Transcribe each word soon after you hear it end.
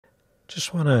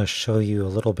Just want to show you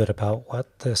a little bit about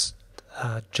what this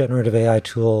generative AI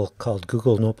tool called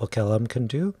Google Notebook LM can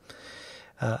do.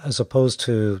 As opposed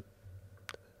to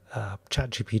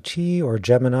ChatGPT or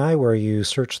Gemini, where you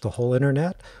search the whole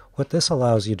internet, what this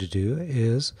allows you to do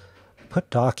is put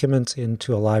documents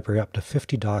into a library, up to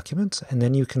 50 documents, and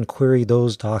then you can query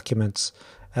those documents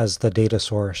as the data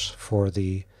source for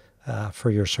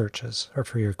your searches or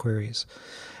for your queries.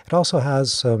 It also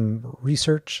has some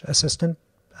research assistant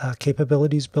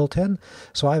capabilities built in.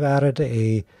 So I've added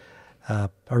a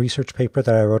research paper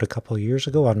that I wrote a couple of years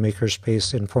ago on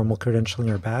makerspace informal credentialing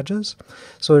or badges.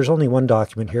 So there's only one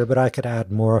document here, but I could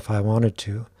add more if I wanted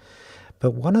to.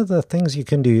 But one of the things you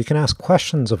can do, you can ask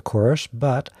questions, of course,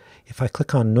 but if I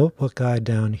click on Notebook Guide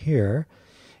down here,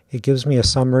 it gives me a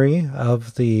summary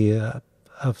of the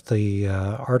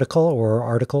article or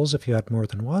articles if you had more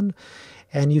than one.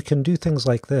 And you can do things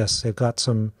like this. They've got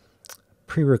some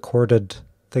pre-recorded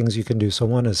things you can do. So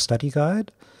one is study guide.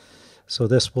 So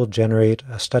this will generate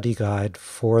a study guide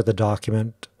for the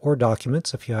document or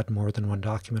documents if you had more than one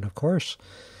document, of course.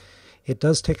 It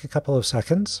does take a couple of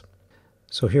seconds.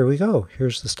 So here we go.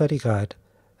 Here's the study guide.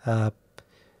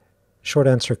 Short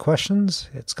answer questions.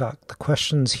 It's got the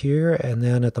questions here, and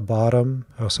then at the bottom,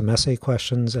 some essay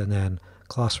questions, and then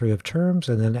glossary of terms,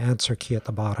 and then answer key at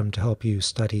the bottom to help you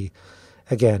study.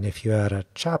 Again, if you had a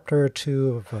chapter or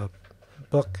two of a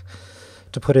book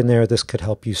to put in there, this could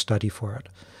help you study for it.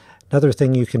 Another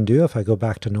thing you can do, if I go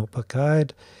back to Notebook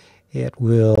Guide, it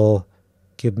will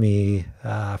give me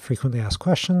frequently asked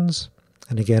questions.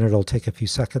 And again, it'll take a few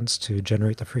seconds to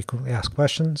generate the frequently asked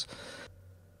questions.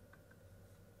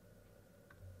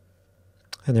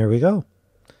 And there we go.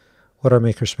 What are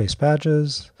makerspace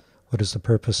badges? What is the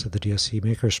purpose of the DSC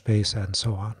makerspace? And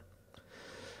so on.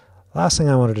 Last thing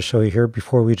I wanted to show you here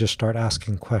before we just start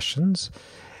asking questions,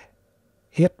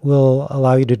 it will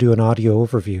allow you to do an audio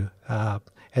overview.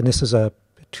 And this is a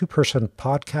two-person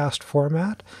podcast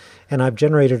format, and I've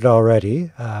generated it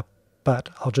already, but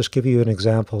I'll just give you an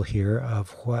example here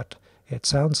of what it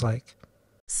sounds like.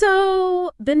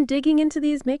 So, been digging into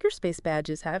these makerspace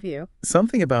badges, have you?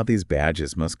 Something about these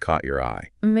badges must caught your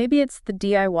eye. Maybe it's the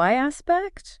DIY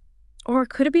aspect? Or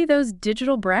could it be those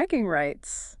digital bragging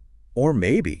rights? Or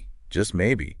maybe, just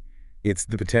maybe, it's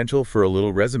the potential for a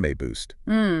little resume boost.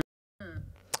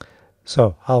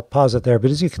 So I'll pause it there,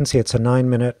 but as you can see, it's a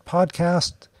 9-minute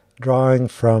podcast drawing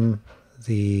from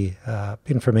the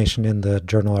information in the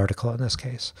journal article in this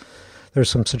case. There's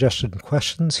some suggested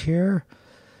questions here.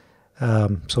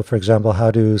 So for example, how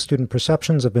do student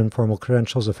perceptions of informal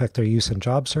credentials affect their use in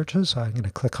job searches? So I'm going to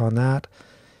click on that,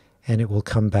 and it will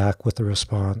come back with the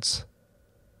response.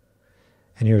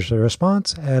 And here's the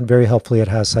response, and very helpfully it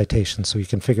has citations, so you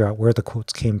can figure out where the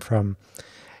quotes came from.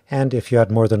 And if you had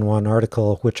more than one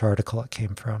article, which article it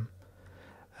came from.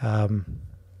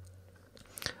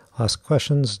 Last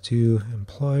questions. Do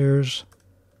employers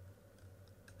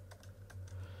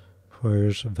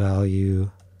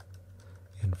value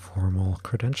informal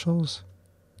credentials?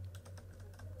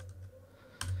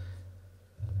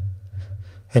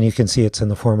 And you can see it's in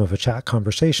the form of a chat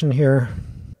conversation here.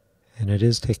 And it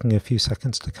is taking a few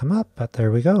seconds to come up, but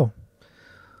there we go.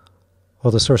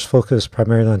 While the source focused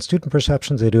primarily on student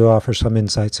perceptions, they do offer some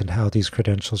insights into how these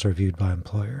credentials are viewed by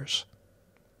employers.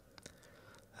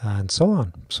 And so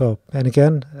on. So, and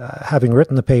again, having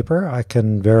written the paper, I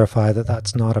can verify that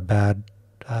that's not a bad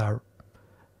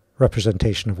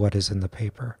representation of what is in the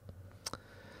paper.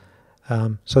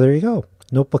 So there you go.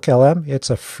 Notebook LM, it's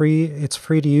free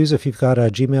to use if you've got a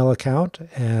Gmail account.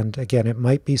 And again, it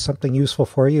might be something useful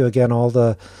for you. Again, all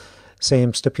the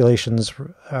same stipulations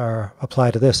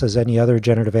apply to this as any other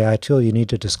generative AI tool. You need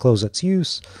to disclose its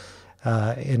use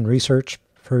in research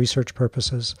for research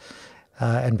purposes,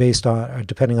 and based on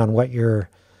depending on what your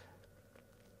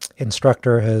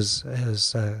instructor has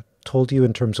told you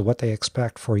in terms of what they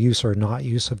expect for use or not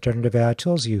use of generative AI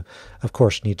tools, you of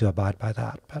course need to abide by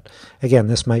that. But again,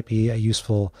 this might be a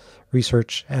useful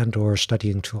research and/or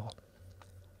studying tool.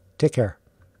 Take care.